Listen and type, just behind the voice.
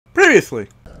Seriously.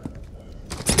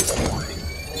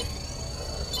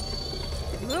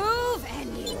 Move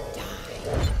and you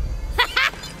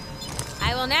die.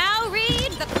 I will now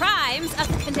read the crimes of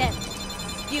the condemned.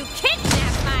 You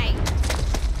kidnapped my...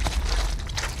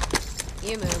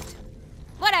 You moved.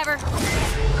 Whatever.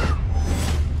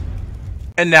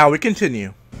 And now we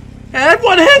continue. Hey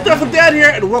everyone, Hands Dad here,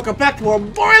 and welcome back to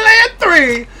Borderland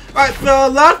 3! Alright, so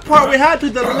last part we had to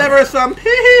deliver some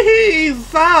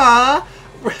pizza,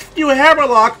 rescue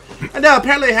Hammerlock, and now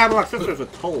apparently Hammerlock's sister's a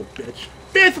total bitch.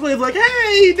 Basically, it's like,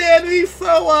 hey Daddy,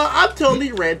 so I'm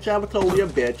totally rich, I'm totally a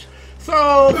bitch.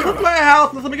 So, come to my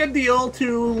house, let's make a deal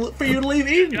for you to leave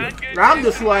Eden. And I'm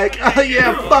just like,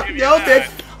 yeah, fuck no, bitch.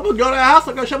 I'm gonna go to the house,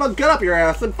 I'm gonna shove a gun up your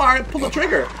ass and fire and pull the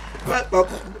trigger. But, well,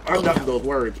 I'm not in those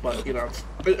words, but, you know,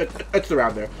 it's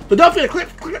around there. So don't forget to click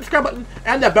the subscribe button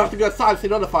and that bell to go outside to stay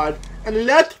notified. And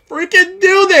let's freaking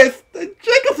do this! The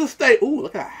Jacobs estate! Ooh,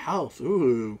 look at that house.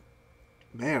 Ooh.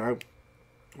 Man, I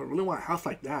really want a house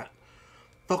like that.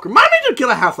 Fuck, remind me to get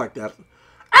a house like that.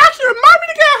 Actually, remind me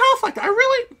to get a house like that. I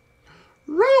really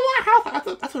want a house like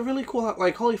that. That's a really cool house.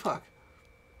 Like, holy fuck.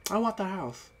 I want the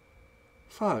house.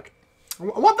 Fuck. I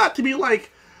want that to be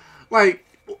like,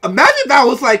 imagine that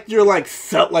was like your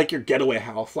your getaway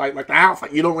house, like the house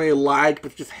like you don't really like,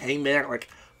 but just hang there, like,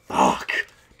 fuck,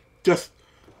 just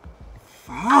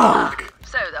fuck.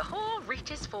 So the whore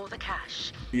reaches for the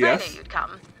cash. Yes. I knew you'd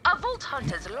come. A vault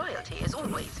hunter's loyalty is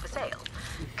always for sale.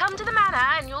 Come to the manor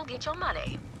and you'll get your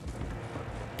money.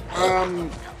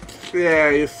 Yeah,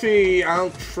 you see, I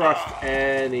don't trust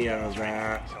any of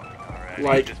that.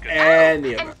 Like,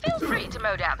 any of and it. feel free to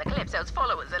mow down the Calypso's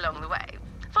followers along the way.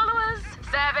 Followers,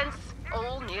 servants,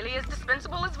 all nearly as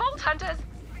dispensable as vault hunters.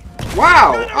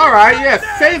 Wow! Alright, yes,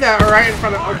 say that right in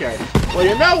front of... Okay. Well,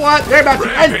 you know what? They're about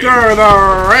to enter the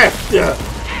rift!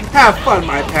 Have fun,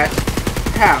 my pet.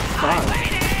 Have fun.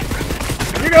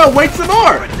 And you're gonna wait some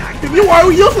more! Because you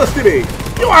are useless to me!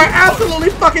 You are absolutely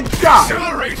fucking shot!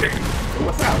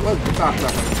 What's that? What's the top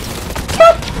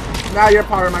stuff? Now you're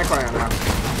part of my clan now.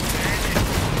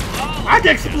 I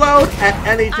can explode at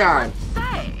any time.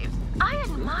 I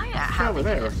admire how the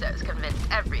Calypsos convince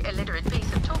every illiterate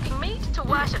piece of talking meat to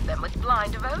worship them with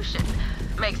blind devotion.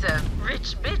 Makes a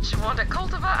rich bitch want a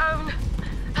cult of her own.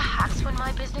 Perhaps when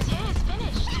my business here is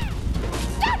finished.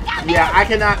 Yeah, I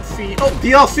cannot see. Oh,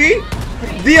 DLC?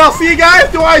 DLC,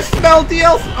 guys? Do I smell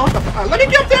DLC? Oh, what the fuck? Let me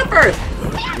get up there first.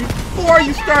 Before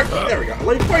you start. There we go.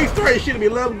 Before you start shooting me,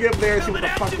 let me get up there and see what the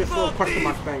fuck this little question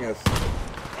mark thing is.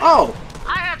 Oh.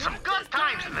 I had some good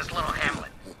times in this little hamlet.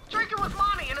 Drinking with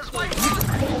Monty and his wife.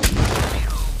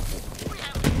 We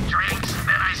have drinks, and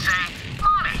then I say,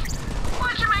 Monty,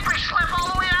 why'd you make me slip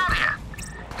all the way out here?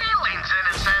 He leans in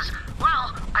and says,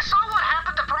 well, I saw what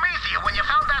happened to Promethea when you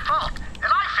found that vault,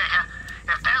 and I figure,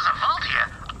 if there's a vault here,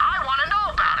 I want to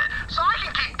know about it, so I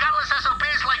can keep gutless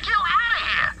SOBs like you out of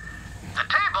here. The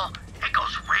table, it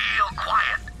goes real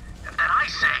quiet, and then I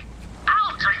say,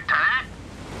 I'll drink to that.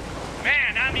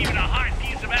 Man, I'm even a hard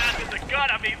piece of ass with the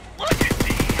gut. I mean, look at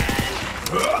these.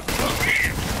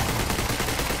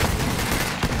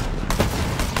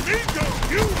 Nico,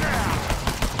 you now.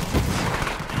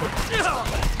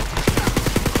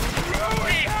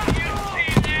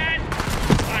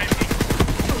 Hey,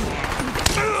 you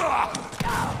see that?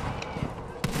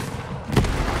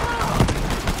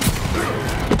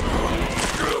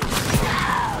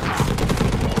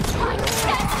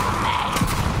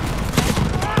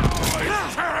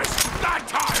 That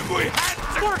time we had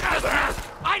together!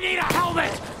 I need a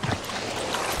helmet!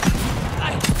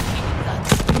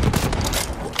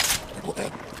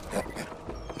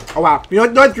 Oh wow. You know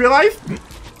what I just realized?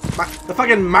 The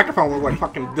fucking microphone was like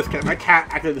fucking disconnected. My cat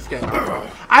actually disconnected.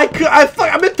 I've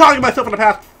been talking to myself for the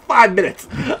past 5 minutes.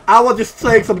 I was just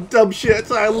saying some dumb shit,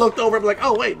 so I looked over and was like,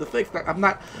 oh wait, the thing's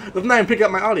not, it's not even picking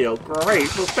up my audio. Great.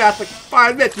 So fast, like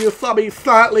 5 minutes, you saw me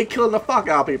silently killing the fuck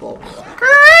out of people.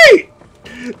 Great!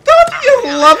 Don't you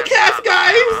love cats,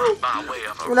 guys?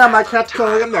 Well, now my cat's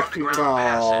calling up next to you.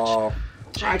 Aww.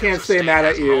 I can't stay mad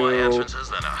at you.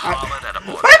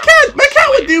 My cat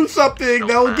would do something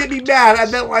that would get me mad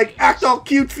and then like act all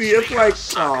cutesy. It's like,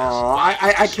 aww,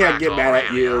 I can't get mad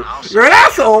at you. You're an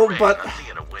asshole, but I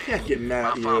can't get mad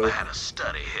at you. My father had a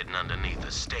study hidden underneath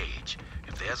the stage.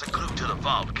 If there's a clue to the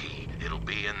vault key, it'll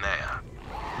be in there.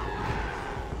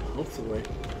 Hopefully.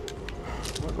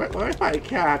 Why is my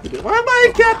cat to do? Why is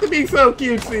my cat to be so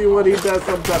cutesy when he does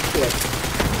some dumb shit?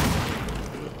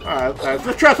 Alright,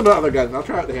 let's try some other guns. I'll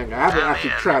try out the handgun. I haven't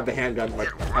actually tried the handgun like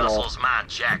at all. It rustles my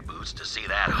jackboots to see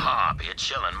that Harpy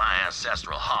chilling my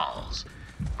ancestral halls.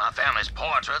 My family's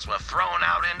portraits were thrown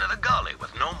out into the gully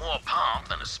with no more pomp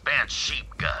than a spent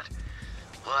sheep gut.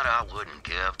 what I wouldn't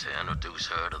give to introduce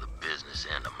her to the business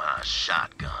end of my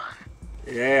shotgun.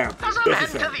 Yeah. As I'm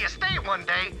heading to the estate one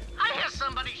day, I hear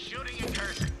somebody shooting and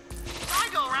cursing. So I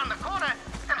go around the corner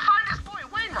and find this boy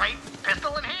Wainwright,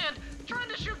 pistol in hand, trying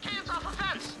to shoot cans off a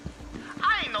fence.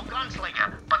 I ain't no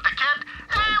gunslinger, but the kid,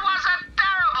 he was a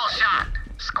terrible shot.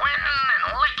 Squinting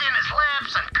and licking his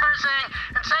lips and cursing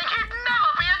and saying he'd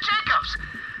never be a Jacobs.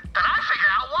 Then I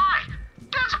figure out why.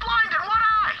 Kid's blind in one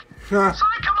eye. So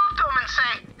I come up to him and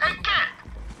say, hey kid,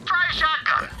 try a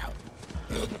shotgun.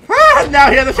 Now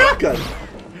he has a shotgun.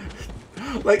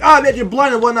 Like, oh man, you're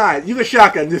blind in one eye. Use a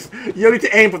shotgun. Just you don't need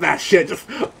to aim for that shit. Just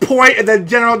point in the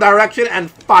general direction and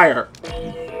fire.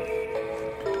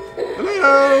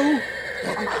 Hello.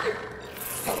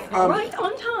 Right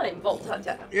on time, Vault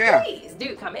Hunter. Yeah. Please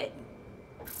do come in.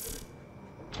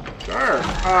 Sure.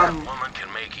 That woman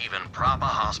can make even proper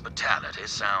hospitality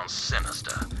sound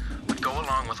sinister. But go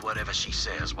along with whatever she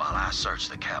says while I search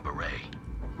the cabaret.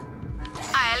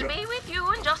 I'll be with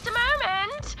you in just a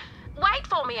moment. Wait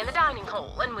for me in the dining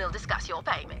hall and we'll discuss your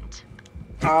payment.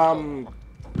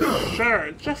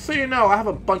 Sure. Just so you know, I have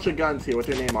a bunch of guns here with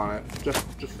your name on it. Just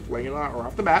laying it out right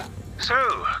off the bat. So,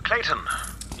 Clayton,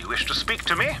 you wish to speak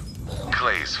to me?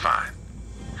 Clay's fine.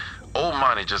 Old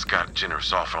Monty just got a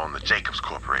generous offer on the Jacobs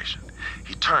Corporation.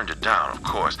 He turned it down, of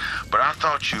course, but I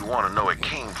thought you'd want to know it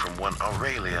came from one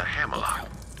Aurelia Hammerlock.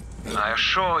 I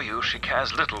assure you she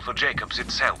cares little for Jacobs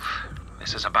itself.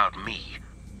 This is about me.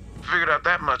 Figured out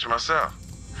that much myself.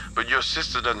 But your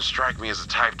sister doesn't strike me as the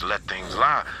type to let things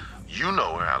lie. You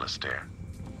know her, Alistair.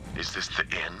 Is this the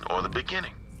end or the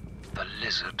beginning? The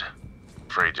lizard.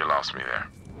 Afraid you lost me there.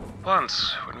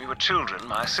 Once, when we were children,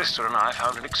 my sister and I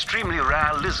found an extremely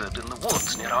rare lizard in the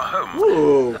woods near our home.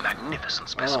 Ooh. A magnificent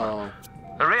specimen. Oh.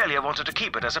 Aurelia wanted to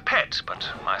keep it as a pet, but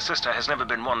my sister has never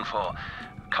been one for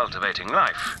cultivating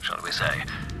life, shall we say.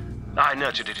 I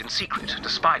nurtured it in secret,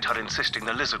 despite her insisting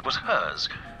the lizard was hers.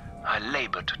 I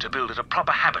labored to build it a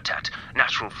proper habitat,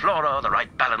 natural flora, the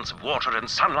right balance of water and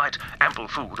sunlight, ample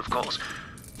food, of course.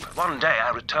 But one day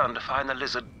I returned to find the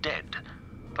lizard dead.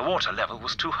 The water level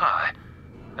was too high.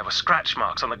 There were scratch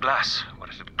marks on the glass where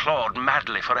it had clawed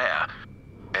madly for air.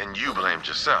 And you blamed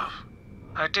yourself.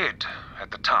 I did,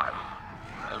 at the time.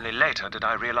 Only later did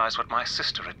I realize what my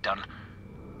sister had done.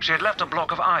 She had left a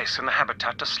block of ice in the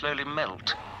habitat to slowly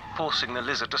melt, forcing the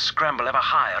lizard to scramble ever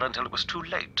higher until it was too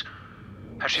late.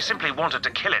 Had she simply wanted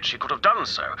to kill it, she could have done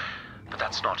so, but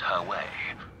that's not her way.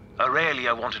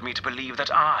 Aurelia wanted me to believe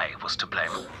that I was to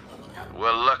blame.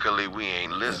 Well, luckily we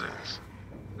ain't lizards.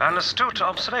 An astute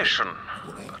observation,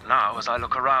 but now as I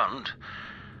look around,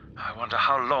 I wonder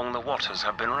how long the waters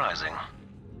have been rising.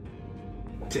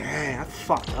 Dang, that's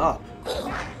fucked up.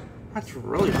 That's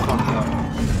really fucked up.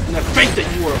 And the fact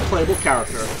that you were a playable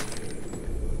character.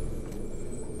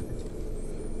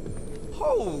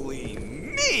 Holy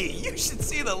me! You should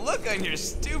see the look on your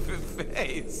stupid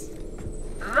face.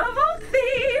 The Vault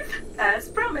Thief, as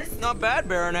promised. Not bad,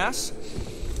 Baroness.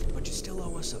 But you still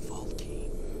owe us a vault key.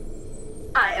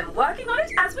 I am working on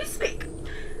it as we speak.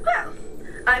 Well,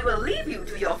 I will leave you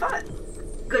to your fun.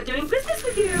 Good doing business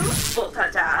with you, Vault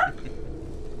Hunter.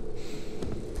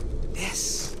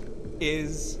 This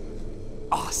is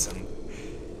awesome.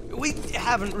 We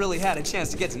haven't really had a chance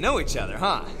to get to know each other,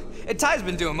 huh? And Ty's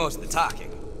been doing most of the talking.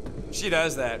 She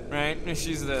does that, right?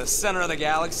 She's the center of the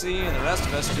galaxy, and the rest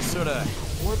of us just sort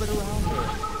of orbit around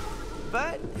her.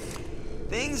 But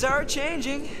things are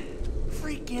changing.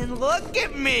 Freaking look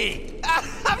at me!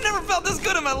 I've never felt this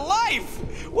good in my life!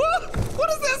 What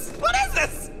is this? What is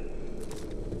this?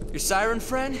 Your siren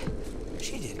friend?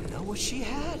 She didn't know what she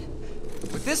had.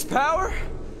 With this power,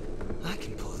 I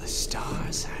can pull the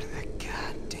stars out of the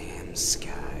goddamn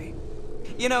sky.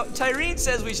 You know, Tyreen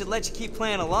says we should let you keep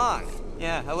playing along.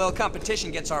 Yeah, a little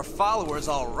competition gets our followers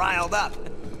all riled up.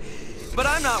 But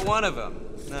I'm not one of them.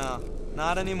 No,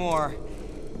 not anymore.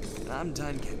 I'm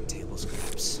done getting table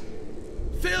scraps.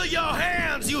 Fill your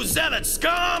hands, you zealot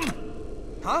scum!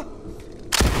 Huh?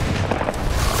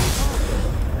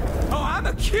 Oh,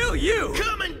 I'ma kill you!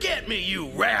 Come and get me, you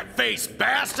rat-faced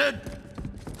bastard!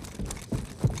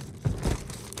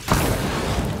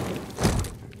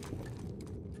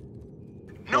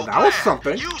 Well, that was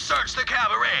something. You search the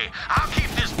cabaret. I'll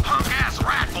keep this punk-ass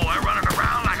rat boy running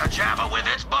around like a jabber with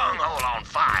its bunghole on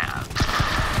fire.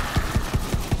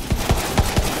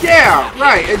 Yeah,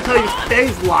 right, until he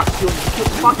stays locked, he'll kill the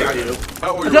fuck out of you.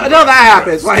 Until that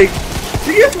happens, like,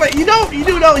 you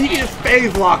do know he can just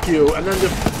phase lock you and then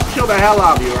just kill the hell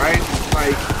out of you, right?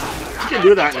 Like, you can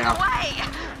do that now. Away!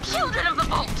 Children of the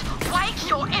Vault, wake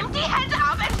your empty heads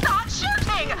up and start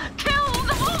shooting! Kill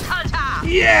the Vault Hunter!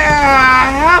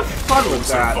 Yeah, have fun with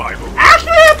that.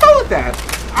 Actually, have fun with that.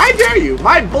 I dare you.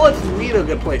 My bullets need a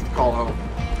good place to call home.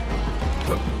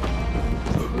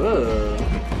 Ugh.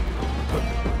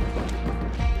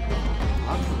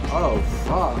 Oh,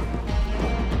 fuck.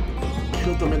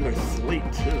 Killed them in their sleep,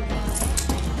 too.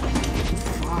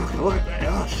 Fuck, look at that.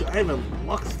 Oh, shit, I even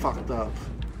looks fucked up.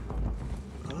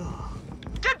 Ugh.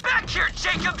 Get back here,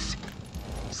 Jacobs!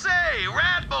 Say,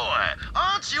 rat boy,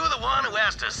 aren't you the one who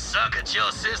has to suck at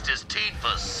your sister's teat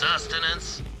for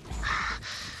sustenance?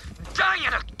 Die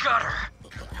in a gutter!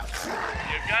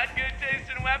 You got good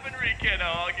taste in weaponry, kiddo,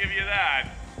 I'll give you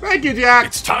that. Thank you, Jack!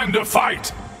 It's time to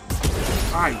fight!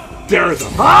 I dare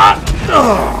them, huh?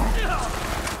 Ugh.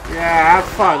 Yeah, have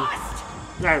fun.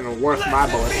 Not even worth my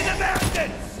bullets.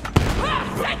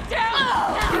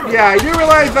 Yeah, you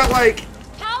realize that, like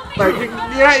you're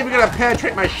not even gonna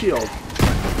penetrate my shield.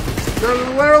 You're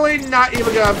literally not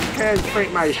even gonna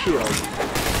penetrate my shield.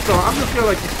 So I'm just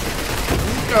gonna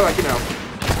you know,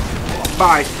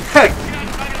 bye.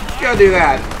 Gonna do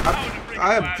that.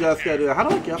 I am just gonna do that. How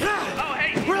do I get up?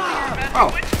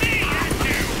 Oh.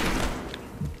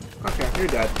 Okay, you're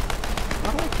dead.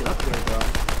 How do I get up there, though?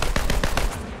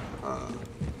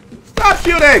 Stop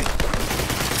shooting!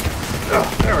 Oh,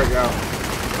 there we go.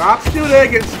 Stop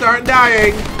shooting and start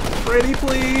dying. Pretty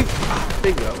please. Ah,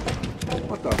 bingo.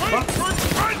 What the fuck?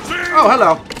 Oh,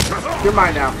 hello. You're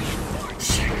mine now.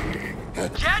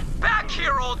 Get back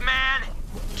here, old man!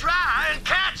 Try and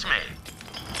catch me!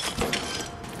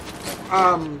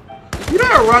 You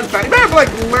better run fast. You better,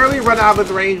 like, literally run out of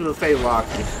his range with a save lock.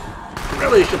 You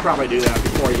really should probably do that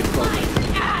before he gets closer.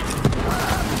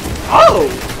 Oh!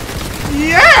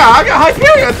 Yeah! I got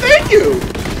Hyperion! Thank you!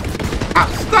 Ah,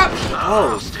 stop!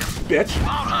 Oh, bitch.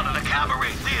 Out of the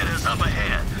cabaret theaters up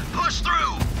ahead. Push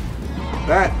through!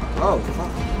 That. Oh,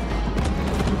 fuck.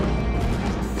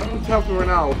 Something tough to run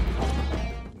out.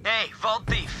 Hey, Vault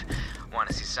Thief. Want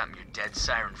to see something your dead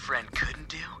siren friend couldn't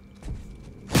do?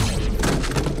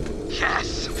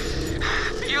 Yes!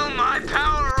 Feel my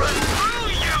power run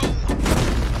through you!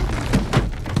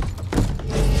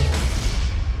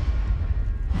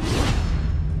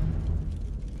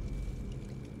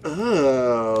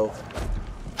 Oh.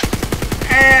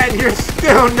 And you're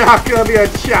still not gonna be a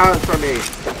challenge for me.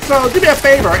 So do me a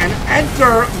favor and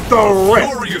enter the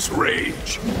rift. Glorious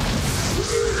rage.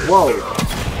 Whoa.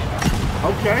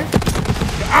 Okay.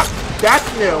 Ah, that's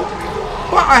new.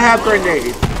 But I have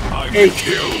grenades. A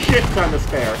shit ton to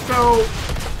spare. So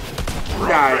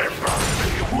die.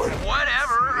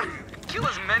 Whatever. Kill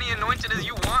as many anointed as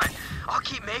you want. I'll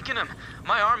keep making them.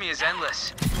 My army is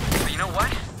endless. But you know what?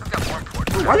 I've got more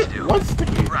important stuff to do. What's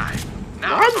sticky? Right.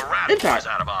 Now that the rat boy's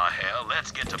out of our hair,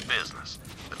 let's get to business.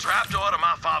 The trapdoor to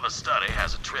my father's study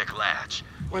has a trick latch.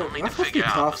 We'll need to figure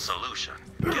out the solution.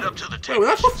 Get up to the table. Wait,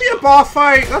 that's supposed to be a boss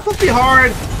fight. That's supposed to be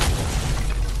hard.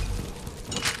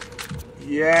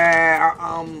 Yeah,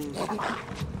 can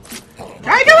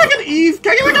I get like an ease?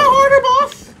 Can I get like a harder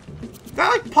boss? Is that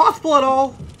like possible at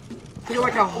all? To get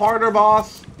like a harder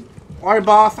boss? Or a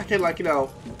boss I can, like, you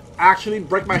know, actually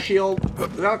break my shield?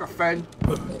 Is that like a thing?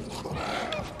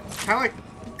 Can I like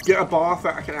get a boss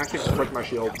that I can actually break my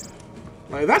shield?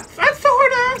 Like that's so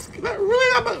hard to ask. That really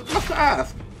not much to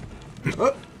ask.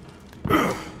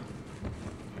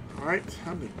 Alright,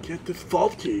 time to get this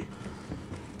vault key.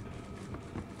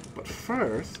 But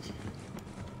first...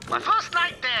 My first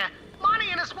night there,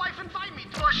 Monty and his wife invite me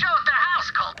to a show at their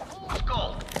house called Fool's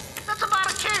Gold. That's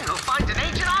about a king who finds an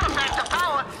ancient artifact of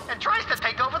power and tries to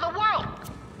take over the world.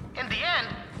 In the end,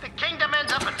 the kingdom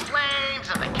ends up in flames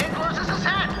and the king loses his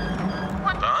head.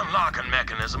 What? The unlocking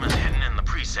mechanism is hidden in the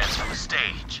presets from the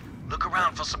stage. Look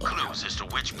around for some clues as to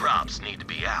which props need to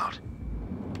be out.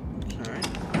 Okay.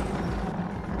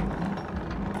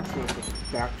 So the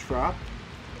backdrop.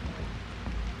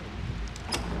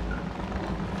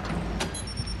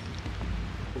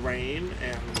 Rain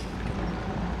and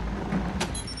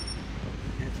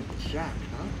it's a jack,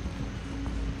 huh?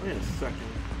 Wait a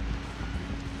second.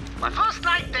 My first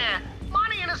night there,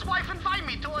 Monty and his wife invite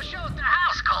me to a show at their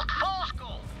house called Fool's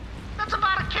Gold. That's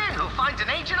about a king who finds an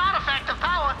ancient artifact of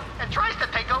power and tries to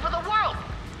take over the world.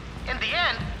 In the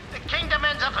end, the kingdom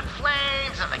ends up in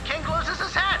flames and the king loses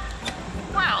his head.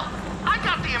 Well, I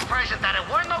got the impression that it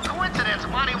weren't no coincidence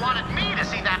Monty wanted me to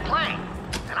see that play.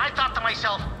 And I thought to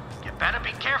myself, you better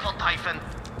be careful, Typhon.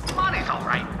 Monty's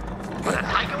alright. But a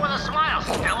tiger with a smile's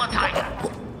still a tiger.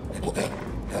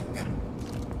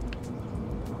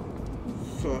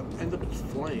 So it ends up in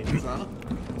flames, huh?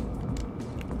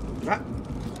 That...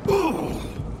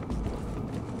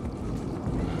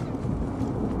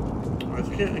 Alright,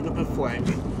 so can't end up in flames.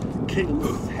 King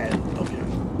loses his head. Okay.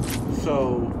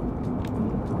 So,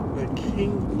 the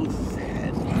king loses his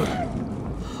head.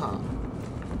 Huh.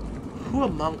 Who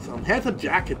amongst them? Handsome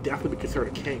Jack could definitely be considered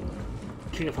a king.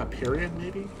 King of Hyperion,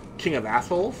 maybe? King of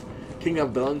assholes? King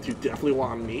of villains you definitely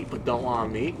want to meet, but don't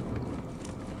want to meet?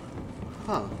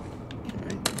 Huh.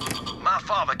 Okay. My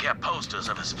father kept posters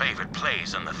of his favorite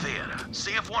plays in the theater.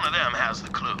 See if one of them has the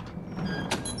clue.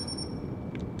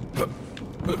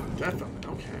 Definitely,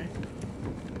 okay.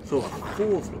 So, a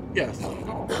fool's... Yes.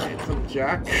 Handsome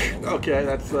Jack. Okay,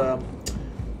 that's,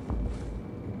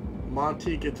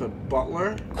 Monty gets a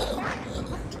butler.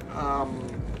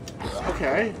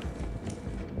 Okay.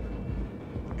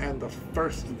 And the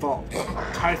first vault.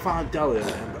 Typhon Delia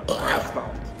and the last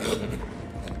vault.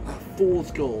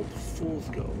 Fool's Gold. Fool's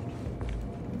Gold.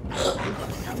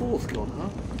 Fool's Gold, huh?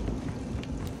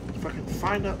 If I can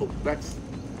find out... Oh, that's...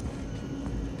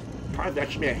 Probably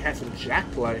actually made a Handsome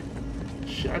Jack play.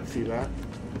 Shit, I'd see that.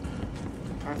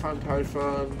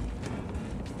 Typhon.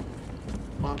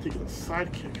 Monty gets a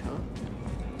sidekick, huh?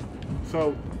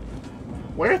 So,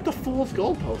 where's the Fool's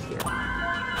Gold poster?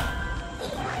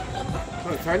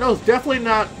 So I know it's definitely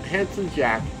not Handsome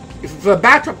Jack. It's the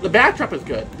backdrop. The backdrop is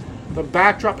good. The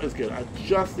backdrop is good. I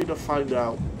just need to find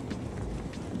out.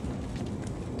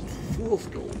 Fool's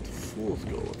Gold. Fool's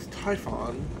Gold. It's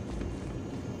Typhon.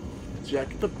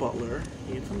 Jack the butler.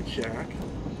 Handsome Jack.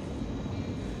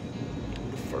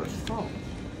 The first vault.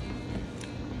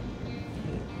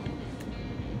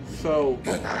 So,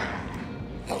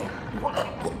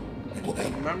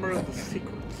 remember the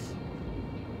secrets.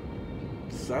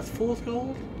 So that's Fool's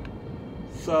Gold?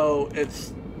 So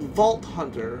it's Vault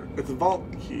Hunter, it's Vault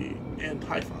Key, and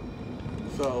Typhon.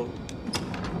 So,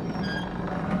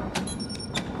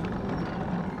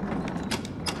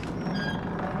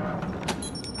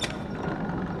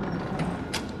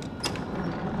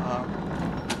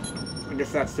 I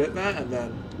guess that's it then, and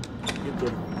then get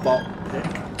the Vault pick.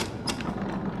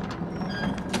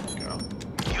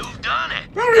 Done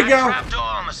it! There we go! That trapdoor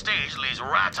on the stage leads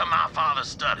right to my father's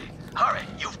study. Hurry,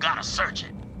 you've got to search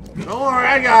it. Don't worry,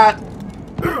 I got...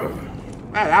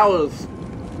 Man, that was...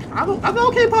 an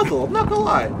okay puzzle, I'm not gonna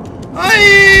lie.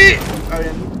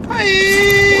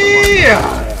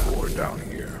 Or down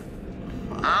here.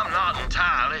 I'm not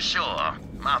entirely sure.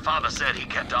 My father said he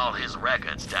kept all his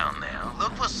records down there.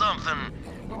 Look for something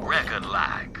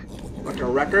record-like. Like a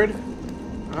record?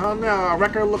 I don't know, a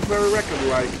record looks very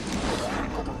record-like.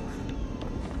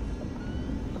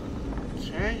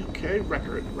 Okay,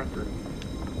 record.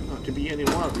 It could be any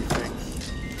one of these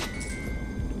things.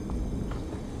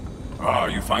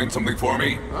 You find something for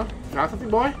me? Huh? Got something,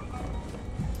 boy?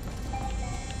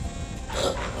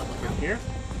 In here?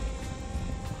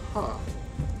 Huh.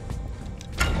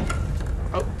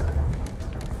 Oh.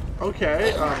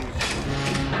 Okay,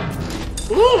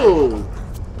 Ooh!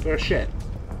 There's shit.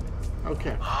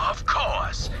 Okay. Of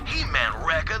course. He meant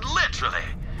record literally.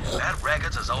 That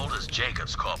record's as old as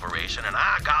Jacobs Corporation, and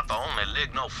I got the only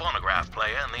Ligno phonograph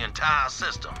player in the entire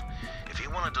system. If he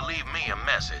wanted to leave me a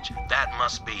message, that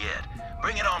must be it.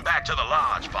 Bring it on back to the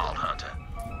lodge, Vault Hunter.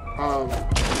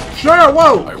 Sure,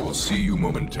 whoa! I will see you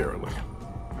momentarily.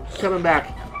 Coming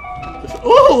back.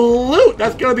 Ooh, loot!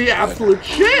 That's gonna be absolute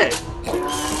shit!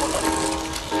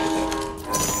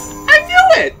 I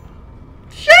knew it!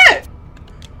 Shit!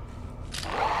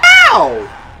 Wow!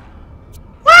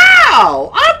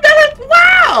 Wow! I'm never...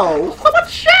 Wow! So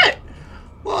much shit!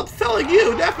 Well, I'm selling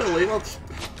you, definitely. Let's...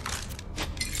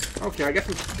 Okay, I guess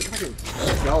I can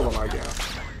sell them, I guess.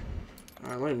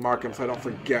 Alright, let me mark them so I don't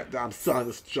forget that I'm selling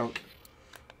this junk.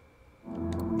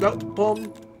 Nope.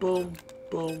 Boom, boom,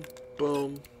 boom,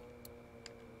 boom.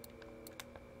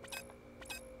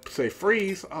 Say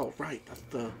freeze. Oh, right. That's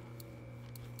the...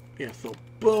 Yeah, so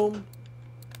boom,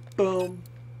 boom.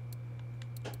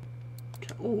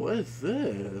 Okay. Oh, what is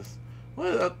this? What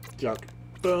is that? Junk.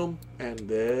 Boom. And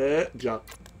this. Junk.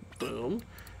 Boom.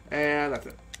 And that's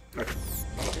it.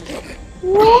 Okay.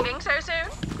 Leaving so soon?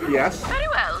 Yes. Very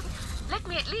well. Let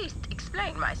me at least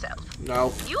explain myself.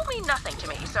 No. You mean nothing to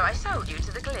me, so I sold you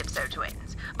to the Calipso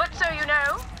Twins. But so you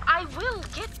know, I will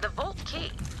get the vault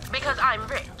key. Because I'm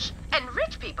rich. And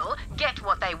rich people get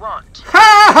what they want.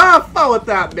 Ha ha! Fun with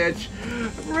that, bitch.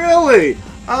 Really?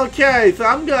 Okay, so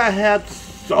I'm gonna have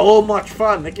so much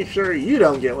fun making sure you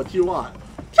don't get what you want.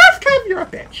 Just because you're a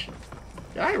bitch.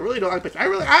 I really don't like bitches.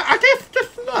 I can't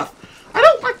just enough. I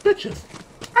don't like bitches.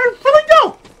 I really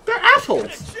don't. They're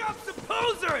assholes. Jump the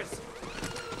posers!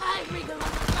 I read the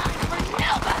for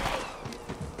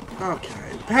nobody.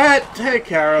 Okay, Pet, take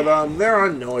care of them. They're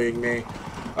annoying me.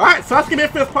 Alright, so that's gonna be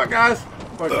it for this part, guys.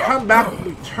 We're gonna come back and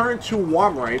return to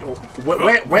Wamright.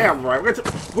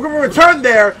 We're gonna return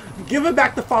there, give him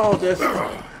back the follow disc,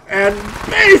 and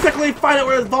basically find out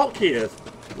where his vault key is.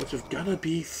 Which is gonna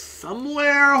be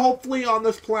somewhere, hopefully, on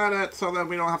this planet, so that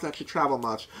we don't have to actually travel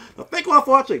much. So thank you all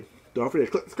for watching. Don't forget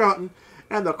to click the subscribe button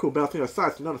and the cool bell thing on the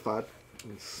side to be notified.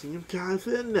 And see you guys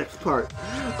in the next part.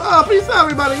 Peace out,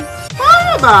 everybody.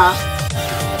 Bye-bye.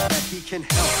 He can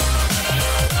help.